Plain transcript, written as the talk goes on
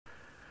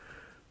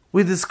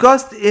We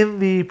discussed in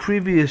the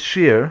previous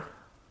shir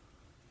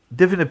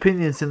different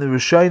opinions in the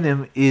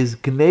Rishonim is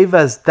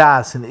Gnevas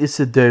Das and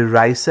Issa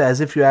Deiraisa, as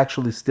if you're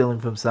actually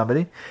stealing from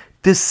somebody.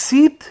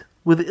 Deceit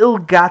with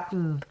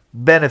ill-gotten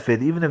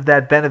benefit, even if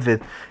that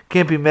benefit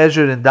can't be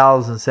measured in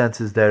dollars and cents,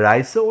 is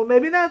Deiraisa, or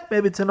maybe not.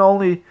 Maybe it's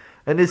only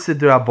an Issa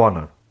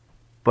Derabonon.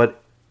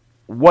 But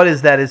what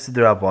is that Issa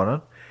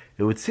Derabonon?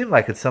 It would seem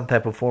like it's some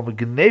type of form of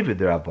Gneva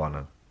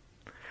Derabonon.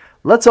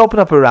 Let's open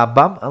up a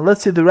Rambam, and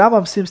let's see, the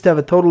Rambam seems to have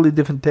a totally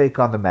different take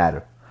on the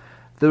matter.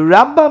 The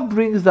Rambam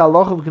brings the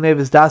halach of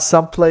Gnevas Das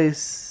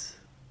someplace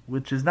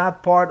which is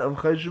not part of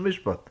Chodesh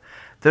Mishpat.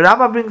 The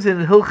Rambam brings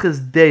in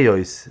Hilchas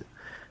Deos.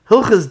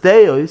 Hilchas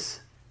Deos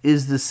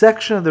is the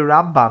section of the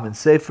Rambam in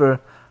Sefer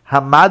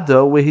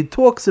Hamado where he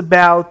talks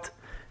about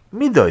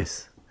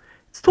Midos.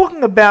 It's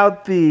talking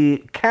about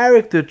the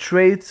character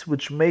traits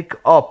which make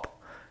up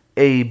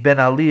a Ben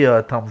Aliyah,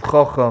 a Talmid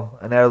Chacham,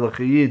 an Erlich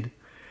Yid.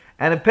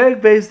 And in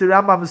Perek Beis, the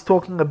Rambam is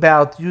talking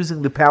about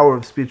using the power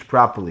of speech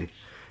properly.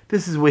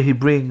 This is where he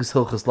brings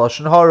Hilchas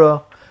Lashon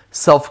Hara,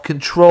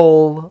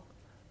 self-control,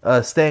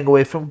 staying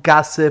away from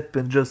gossip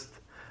and just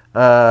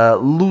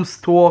loose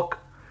talk.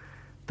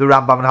 The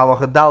Rambam in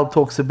Halacha Dal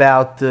talks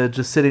about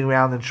just sitting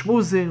around and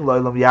schmoozing,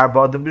 Lo'ilam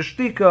Yarba Adam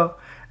B'Shtika.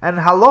 And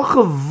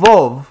Halacha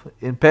Vov,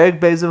 in Perek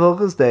Beis of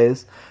Hilchas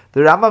Deis,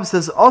 the Rambam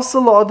says,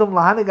 Osel La'adam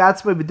Lahanig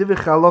Atzmai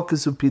B'divich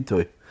Halakas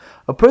Upitoi.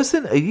 A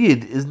person, a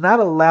Yid, is not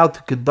allowed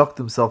to conduct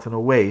himself in a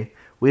way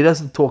where he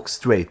doesn't talk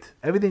straight.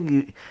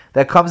 Everything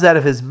that comes out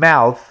of his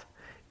mouth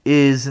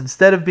is,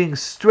 instead of being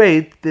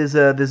straight, there's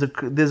a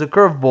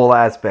curveball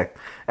aspect.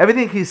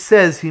 Everything he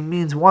says, he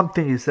means one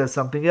thing, he says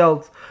something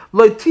else.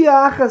 He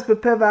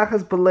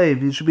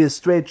should be a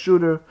straight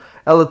shooter.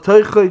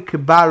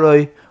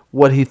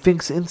 What he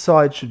thinks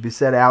inside should be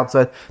said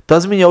outside.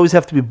 Doesn't mean you always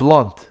have to be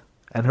blunt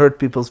and hurt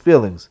people's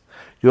feelings.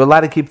 You're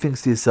allowed to keep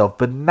things to yourself,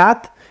 but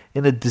not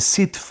in a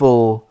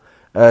deceitful,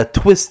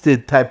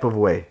 twisted type of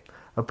way.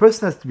 A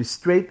person has to be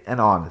straight and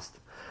honest.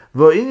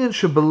 What you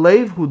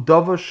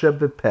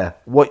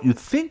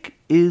think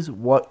is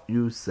what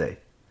you say.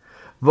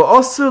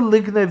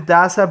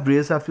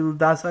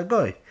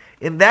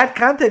 In that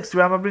context,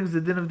 Rama brings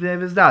the din of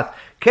Gnevas Das.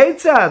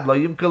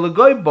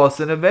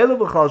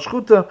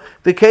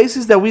 The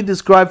cases that we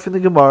described from the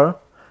Gemara,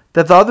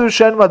 that the other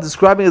Rishonim are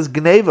describing as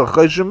Gneva,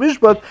 Chodesh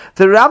Mishpat,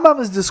 the Rambam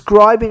is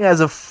describing as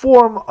a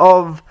form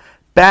of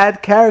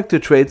bad character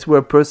traits where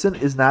a person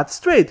is not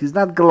straight, he's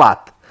not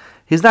galat.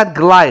 He's not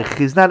gleich.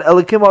 He's not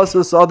elikim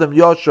asos adam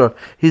yosher.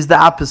 He's the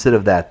opposite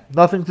of that.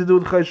 Nothing to do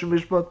with Chodesh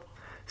Mishpat.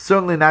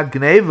 Certainly not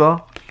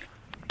Gneva.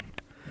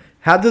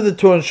 How did the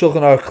Torah and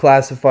Shulchan Aruch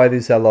classify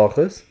these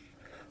halachas?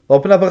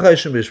 Open up a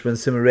Chodesh Mishpat,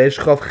 Siman Reish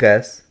Chav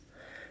Ches.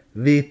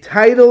 The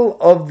title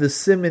of the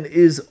siman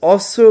is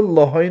Osur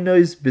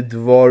Lahoinois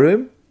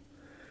B'Dvorim,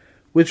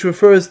 which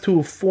refers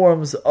to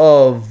forms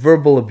of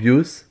verbal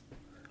abuse.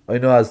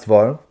 Oino as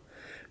Dvorim.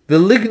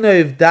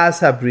 V'lignoiv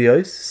Das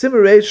Habrios.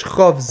 Siman Reish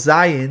Chav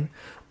Zayin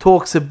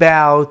talks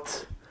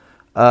about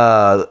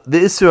the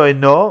Isser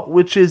Oino,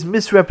 which is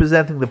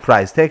misrepresenting the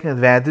price, taking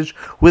advantage.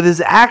 There's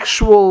an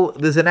actual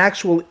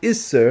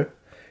Isser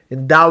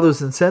in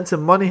dollars and cents,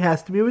 and money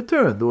has to be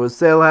returned, or a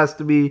sale has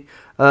to be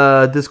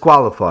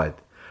disqualified.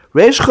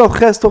 Reish Chav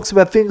Ches talks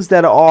about things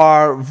that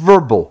are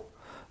verbal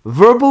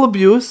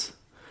abuse.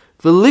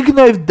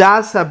 V'lignoiv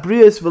Das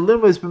Habrios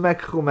v'limos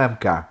b'mekach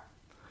u'memkar.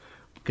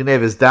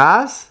 Gnevas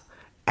Das,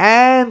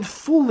 and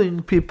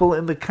fooling people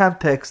in the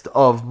context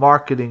of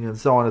marketing and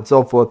so on and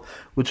so forth,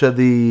 which are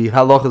the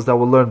halachas that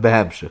we'll learn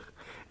behemshich.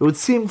 It would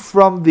seem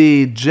from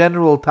the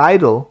general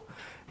title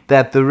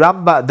that the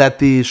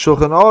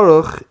Shulchan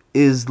Aruch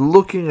is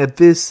looking at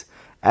this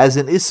as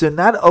an isser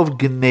not of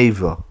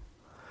Geneva,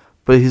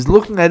 but he's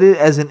looking at it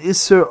as an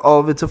isser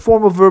of, it's a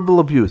form of verbal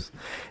abuse.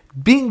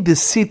 Being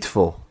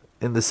deceitful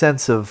in the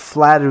sense of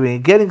flattery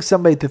and getting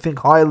somebody to think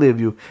highly of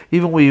you,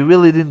 even when you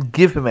really didn't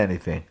give him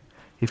anything.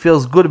 He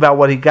feels good about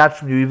what he got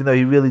from you, even though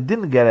he really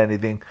didn't get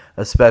anything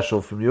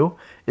special from you,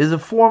 is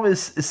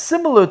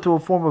similar to a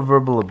form of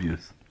verbal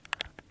abuse.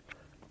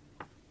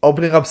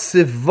 Opening up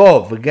Sif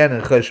Vov, again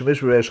in Chodesh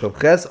Mishpat Reish Chav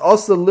Ches,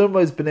 also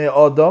lirmois b'nei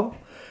Adam,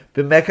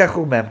 b'mekach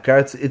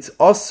u'memkar. It's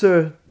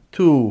also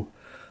to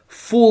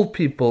fool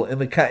people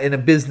in a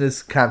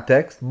business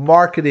context,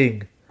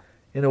 marketing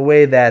in a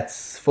way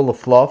that's full of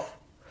fluff,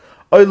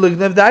 or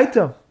lignev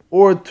daitam,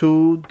 or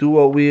to do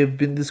what we have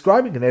been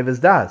describing in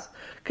Gnevas Das.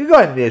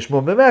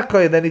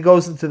 Then he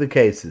goes into the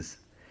cases.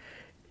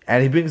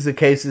 And he brings the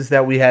cases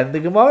that we had in the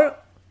Gemara.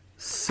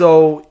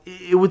 So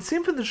it would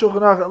seem from the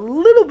Shulchan Aruch a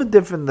little bit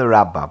different than the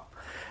Rambam.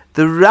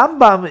 The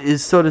Rambam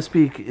is, so to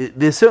speak,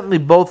 they're certainly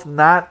both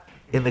not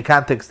in the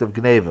context of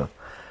Gneva,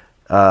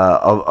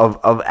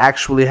 of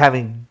actually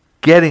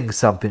getting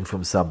something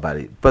from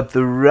somebody. But the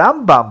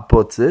Rambam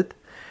puts it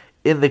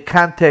in the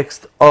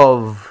context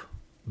of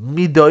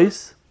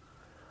midos,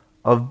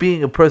 of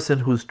being a person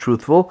who's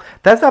truthful.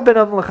 That's not ben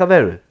adon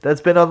l'chaver.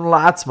 That's ben adon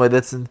la'atzmai.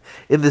 That's in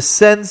the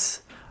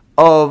sense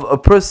of a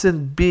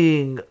person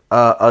being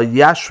a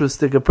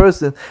yashrustic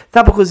person,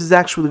 not because he's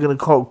actually going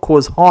to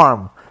cause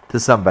harm to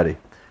somebody.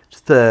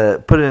 Just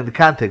to put it in the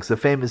context, a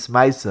famous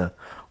Maisa,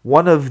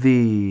 one of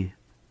the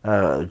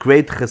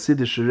great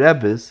Hasidic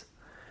Rebbes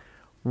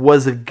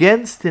was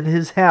against in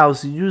his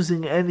house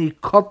using any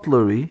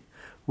cutlery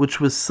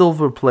which was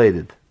silver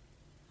plated.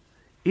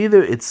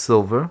 Either it's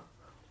silver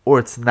or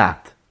it's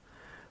not.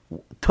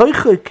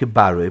 Toiche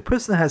kibare, a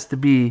person has to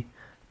be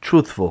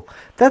truthful.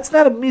 That's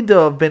not a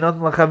midah of ben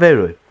adam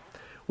lachaveroi.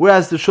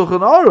 Whereas the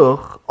Shulchan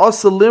Aruch,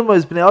 also lirma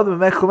is bnei adam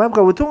mechel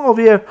memcha. We're talking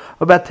over here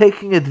about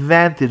taking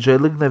advantage, or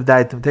lignav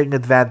daitim, taking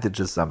advantage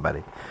of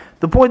somebody.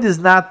 The point is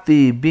not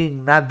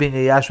being a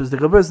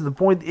yashvus person. The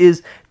point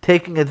is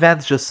taking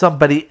advantage of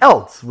somebody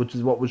else, which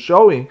is what we're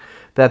showing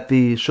that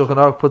the Shulchan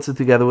Aruch puts it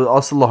together with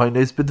also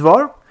lahoines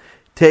b'dvar.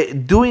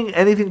 Doing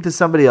anything to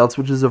somebody else,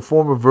 which is a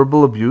form of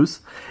verbal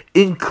abuse,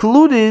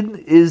 included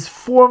is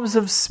forms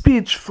of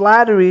speech,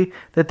 flattery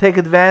that take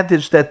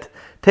advantage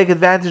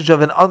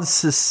of an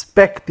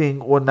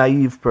unsuspecting or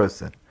naive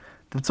person.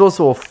 It's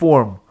also a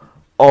form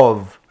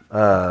of,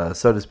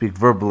 so to speak,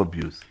 verbal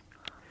abuse.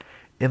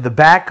 In the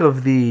back of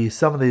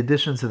some of the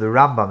editions of the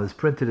Rambam is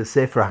printed a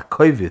Sefer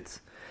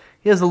HaKoivitz.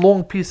 He has a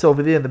long piece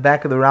over there in the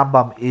back of the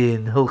Rambam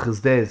in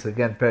Hilchos Deis,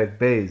 again Perek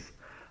Beis,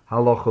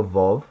 Halacha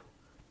Vov.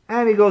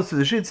 And he goes to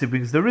the Shitz, he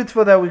brings the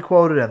Ritva that we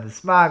quoted and the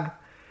Smag.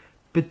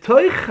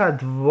 B'toich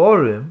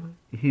Dvorim,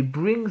 he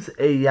brings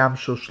a Yam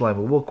Shel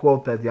Shlomo. We'll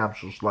quote that Yam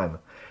Shel Shlomo.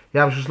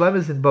 Yam Shel Shlomo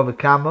is in Bava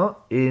Kama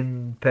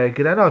in Perek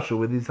Anoshu,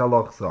 where these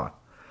halachas are.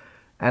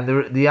 And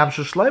the Yam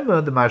Shel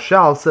Shlomo, the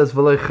Marshal, says,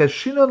 V'lo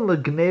cheshinon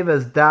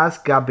legnevas das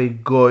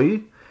gabe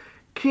goy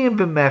kiyim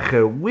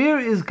b'mecher. Where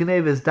is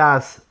gnevas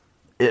das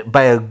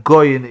by a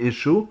goyin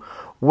issue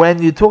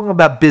when you're talking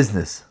about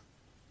business?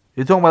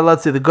 You're talking about,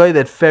 let's say, the guy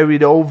that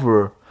ferried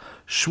over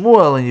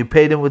Shmuel and you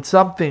paid him with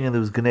something and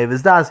there was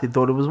gnevas das. He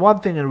thought it was one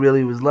thing and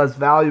really it was less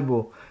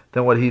valuable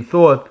than what he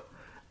thought.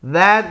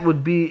 That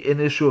would be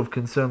an issue of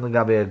concern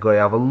legabe a goy.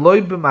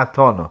 Avaloy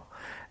b'matona.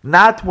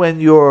 Not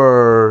when you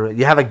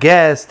have a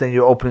guest and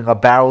you're opening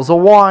up barrels of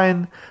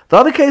wine. The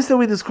other case that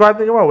we described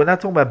in the Gemara, we're not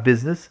talking about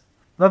business.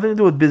 Nothing to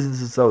do with business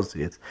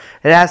associates.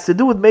 It has to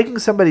do with making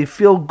somebody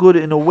feel good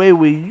in a way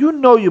where you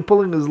know you're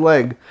pulling his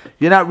leg.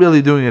 You're not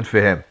really doing it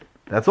for him.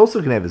 That's also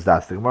gnevas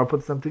das. The Gemara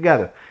puts them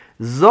together.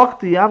 Zok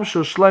the Yam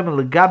Shel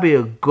Shlomo legabe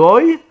a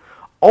goy.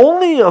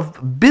 Only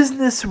of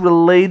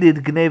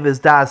business-related gnevas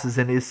das is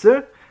an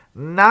iser,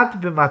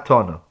 not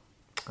b'matona.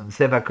 And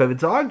Sefer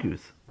HaKoivitz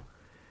argues.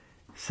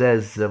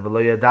 Says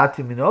v'lo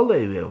yadati min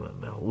olei.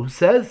 Who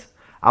says?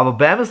 Aval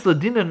be'emes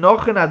ladina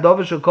nochen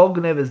adover shekol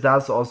gnevas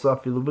das also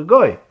afilu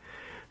b'goy.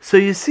 So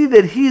you see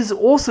that he's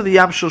also, the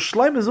Yam Shel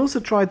Shlomo is also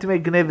trying to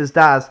make gnevas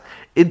das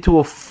into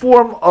a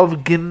form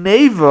of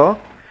gneva,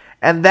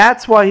 and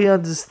that's why he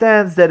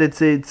understands that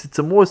it's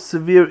a more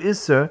severe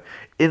iser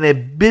in a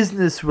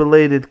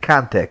business-related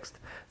context.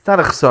 It's not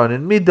a chsaron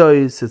in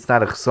midos. It's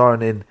not a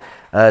chsaron in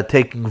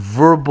taking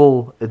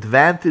verbal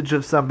advantage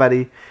of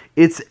somebody.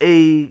 It's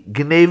a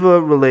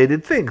gneva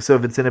related thing. So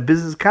if it's in a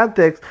business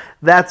context,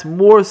 that's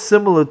more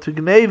similar to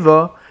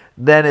gneva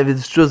than if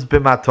it's just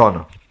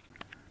b'matona.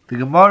 The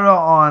Gemara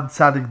on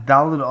Tzadik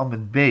Daled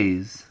Amud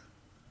Beis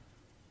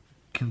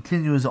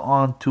continues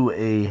on to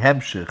a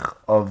hemshich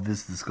of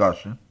this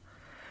discussion.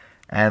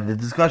 And the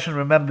discussion,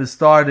 remember,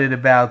 started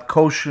about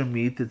kosher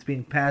meat that's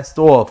being passed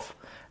off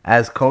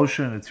as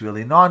kosher and it's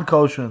really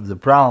non-kosher and it's a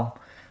problem.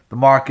 The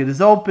market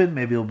is open,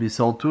 maybe it'll be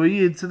sold to a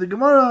yid. So the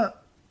Gemara,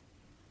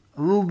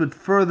 a little bit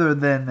further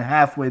than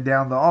halfway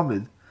down the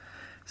Amud,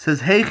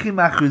 says, Heichi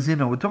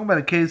machrizino. We're talking about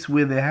a case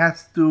where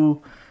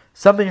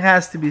something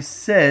has to be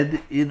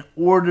said in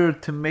order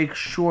to make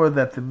sure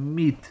that the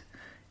meat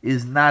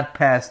is not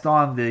passed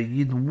on. The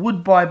yid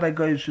would buy by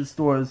Goyish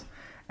stores,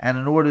 and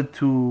in order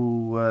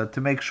to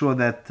make sure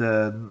that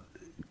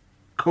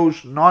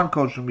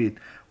non-kosher meat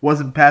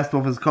wasn't passed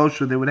off as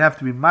kosher, they would have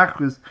to be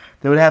machriz.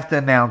 They would have to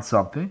announce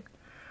something.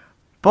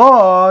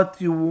 But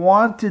you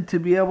wanted to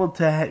be able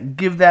to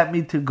give that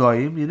meat to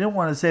goyim. You didn't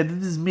want to say,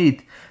 this is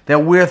meat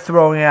that we're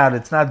throwing out.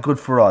 It's not good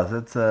for us.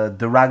 It's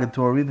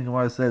derogatory. The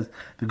Gemara says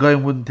the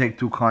goyim wouldn't take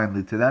too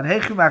kindly to that.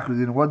 Heichi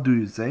machrizin, what do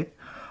you say?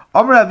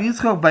 Amar Rav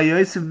Yitzchak bar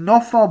Yosef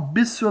nofal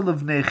bisur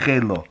levnei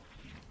chelo.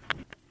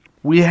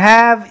 We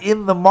have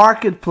in the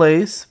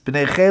marketplace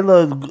bnei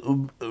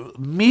chelo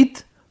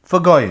meat for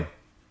goyim.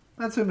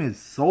 That's what it means.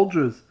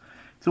 Soldiers.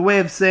 It's a way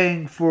of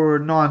saying for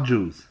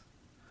non-Jews.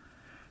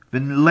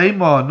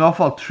 Lema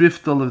nofal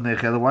trifta levnei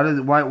chelo.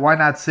 Why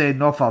not say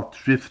nofal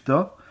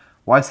trifta?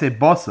 Why say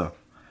bosa?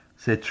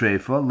 Say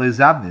treifa.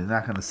 Lezabni. They're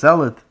not going to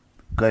sell it.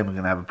 Goyim are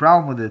going to have a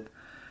problem with it.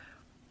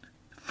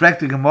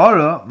 Frekta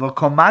Gemara,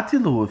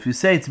 v'komatilu. If you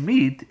say it's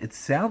meat, it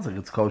sounds like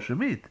it's kosher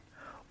meat.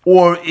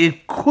 Or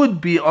it could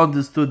be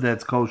understood that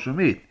it's kosher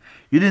meat.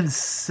 You didn't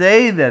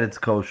say that it's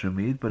kosher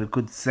meat, but it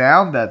could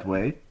sound that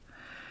way.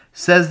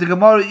 Says the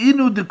Gemara,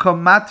 inu de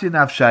komati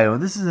nafshayo.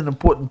 And this is an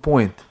important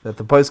point that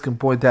the post can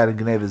point out in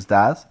gnevas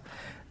das,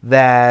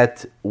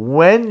 that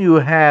when you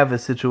have a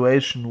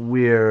situation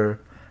where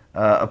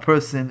a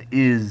person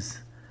is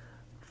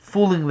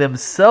fooling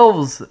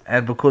themselves,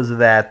 and because of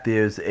that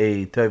there's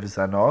a tevis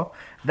anor,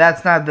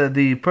 that's not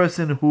the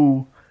person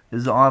who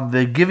is on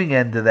the giving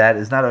end of that,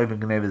 is not over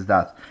Gnevas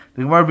Das.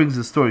 The Gemara brings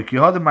a story. Ki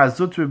Hoda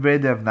Marzutra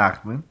Breda of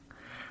Nachman.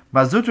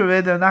 Marzutra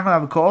Breda of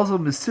Nachman also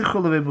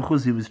Mesichol of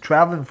Ebuchuz. He was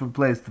traveling from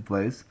place to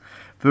place.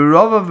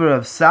 V'rovaver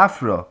of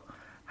Safra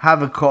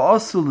have a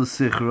Ka'osul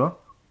L'Sichra.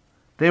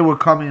 They were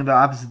coming in the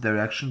opposite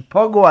direction.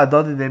 Pogo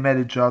Adodi, they met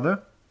each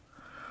other.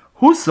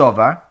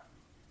 Husovar.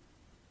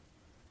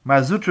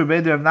 Marzutra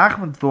Breda of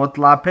Nachman thought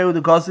La Peu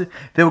the Kosi.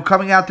 They were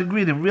coming out to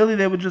greet him. Really,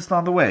 they were just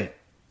on the way.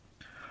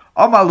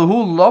 Why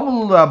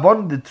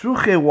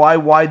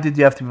did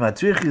you have to be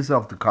matriach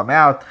yourself to come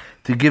out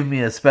to give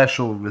me a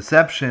special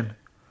reception?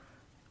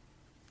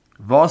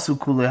 Why do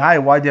you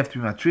have to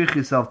be matriach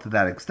yourself to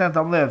that extent?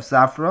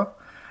 Safra.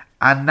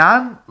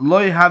 Anan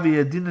loy havi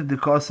adina de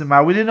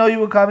kosimar. We didn't know you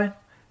were coming. It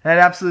had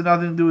absolutely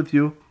nothing to do with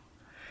you.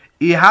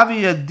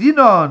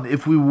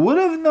 If we would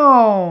have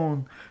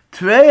known,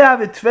 we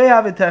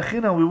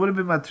would have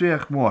been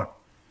matriach more.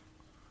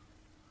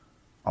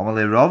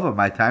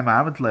 My time I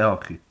haven't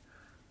lehochi.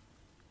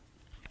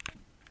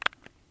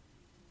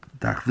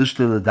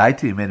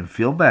 He made him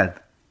feel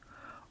bad.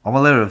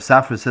 Amalei Rav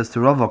Safra says to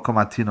Rava,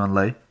 "Komatin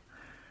lei."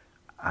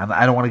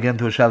 I don't want to get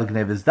into a Shalak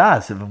Gnevas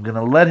Das. If I'm going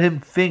to let him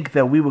think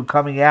that we were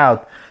coming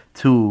out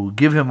to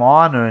give him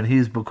honor, and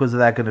he's because of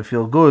that going to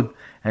feel good,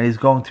 and he's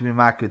going to be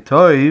Makir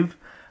Toiv,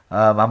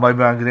 Amoy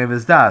Bar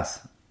Gnevas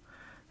Das.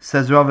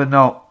 Says Rava,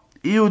 no.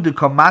 Iu de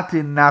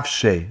Komatin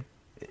Nafshe.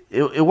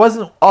 It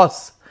wasn't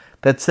us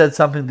that said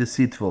something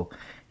deceitful.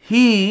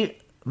 He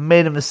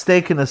made a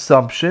mistaken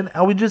assumption,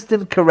 and we just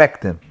didn't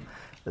correct him.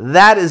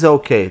 That is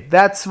okay.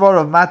 That's Svar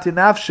of Mati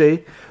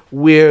Nafshe,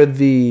 where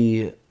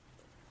the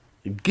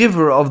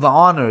giver of the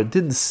honor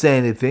didn't say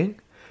anything.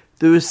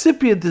 The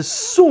recipient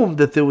assumed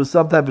that there was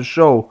some type of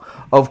show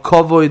of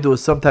kavod, there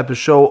was some type of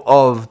show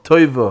of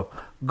toiva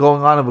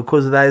going on, and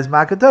because of that is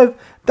makatov,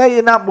 that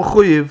you're not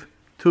mechuyev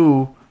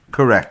to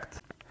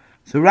correct.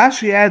 So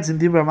Rashi adds in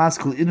Dibra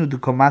Maskul inu de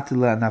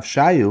komatila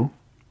nafshayu.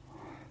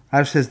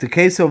 Rashi says the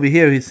case over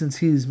here, since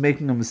he's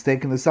making a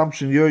mistaken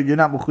assumption, you're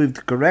not mechuyev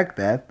to correct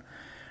that.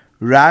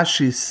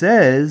 Rashi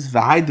says,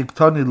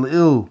 "V'haidiktoni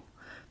l'il,"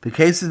 the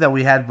cases that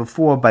we had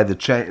before by the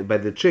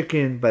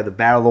chicken, by the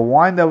barrel of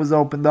wine that was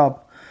opened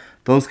up,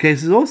 those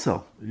cases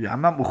also.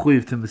 I'm not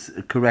mechuyev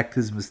to correct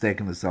his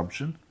mistaken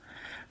assumption.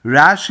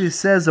 Rashi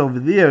says over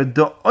there,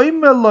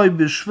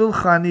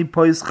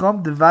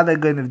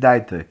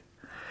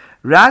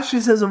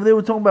 Rashi says over there,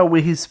 we're talking about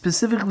where he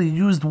specifically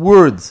used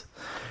words.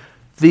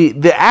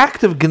 The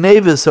act of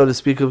Gnevas, so to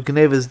speak, of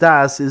Gnevas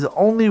Das, is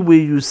only where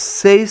you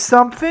say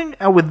something,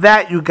 and with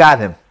that you got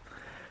him.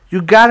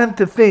 You got him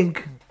to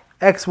think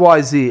X,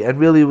 Y, Z, and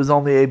really it was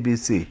only A, B,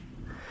 C.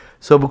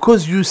 So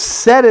because you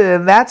said it,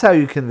 and that's how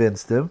you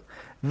convinced him,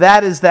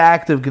 that is the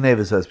act of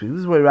Gnevas, so to speak. This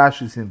is what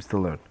Rashi seems to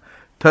learn.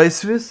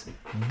 Tosfos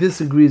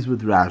disagrees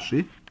with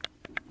Rashi.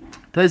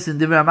 Tosfos in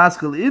Divrei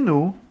Maskul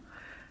Inu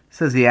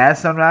says he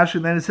asked on Rashi,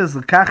 and then he says,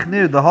 L'kach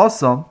nir the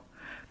Hosom,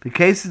 the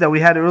cases that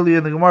we had earlier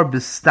in the Gemara,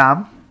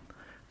 Bistam,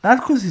 not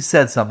because he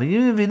said something,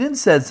 even if he didn't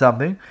say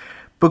something,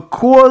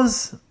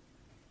 because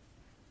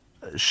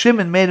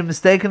Shimon made a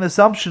mistaken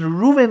assumption,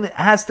 Reuven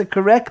has to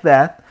correct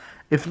that.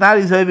 If not,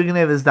 he's over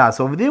Gnevas Das.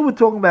 Over there, we're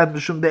talking about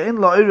Mishum de'en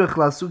la'orech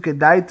la'suke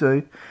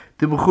daitoi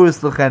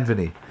de'mechuris l'chen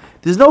v'ni.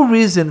 There's no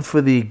reason for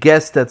the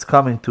guest that's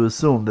coming to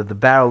assume that the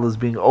barrel is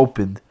being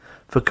opened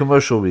for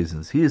commercial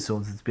reasons. He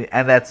assumes it's being,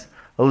 and that's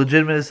a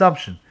legitimate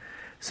assumption.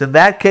 So in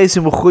that case,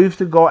 you're mechuyev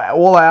to go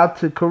all out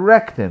to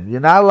correct him. You're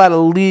not allowed to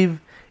leave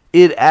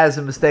it as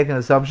a mistaken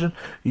assumption.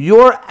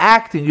 You're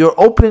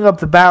opening up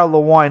the barrel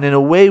of wine in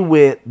a way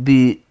where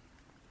the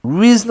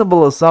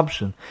reasonable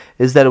assumption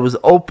is that it was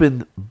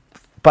opened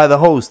by the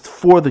host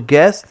for the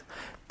guest.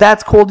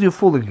 That's called you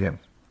fooling him.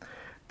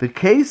 The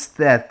case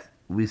that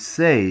we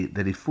say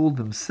that he fooled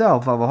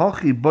himself, we're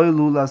talking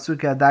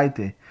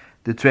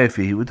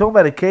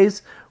about a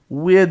case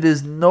where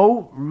there's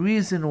no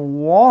reason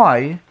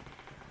why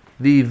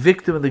the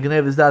victim of the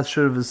Gnevas Das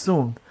should have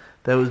assumed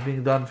that it was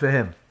being done for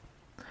him.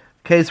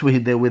 Case where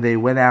they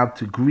went out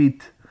to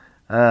greet,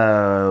 they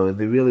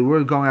really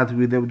weren't going out to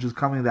greet, they were just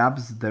coming in the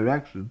opposite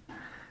direction.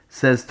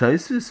 Says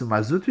Tosfos,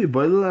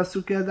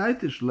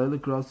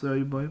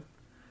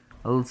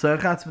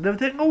 they were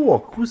taking a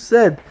walk. Who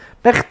said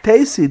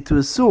to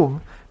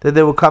assume that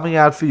they were coming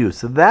out for you?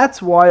 So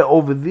that's why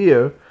over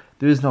there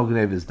is no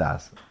Gnevas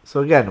Das.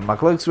 So again,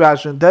 Machlokes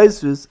Rashi and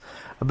Tosfos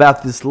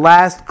about this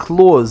last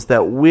clause,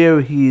 that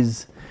where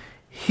he's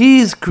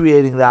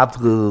creating the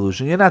optical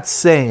illusion, you're not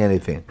saying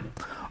anything.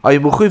 Are you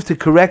mechuyev to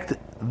correct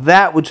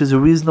that which is a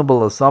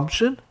reasonable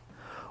assumption?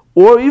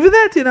 Or even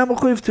that you're not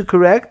mechuyev to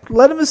correct?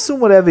 Let him assume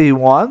whatever he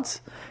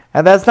wants,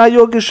 and that's not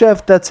your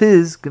geschäft, that's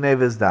his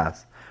Gnevas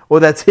Das.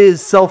 Or that's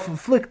his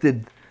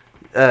self-inflicted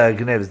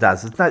Gnevas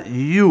Das. It's not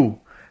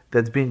you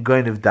that's being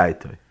Goynev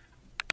Daitoi.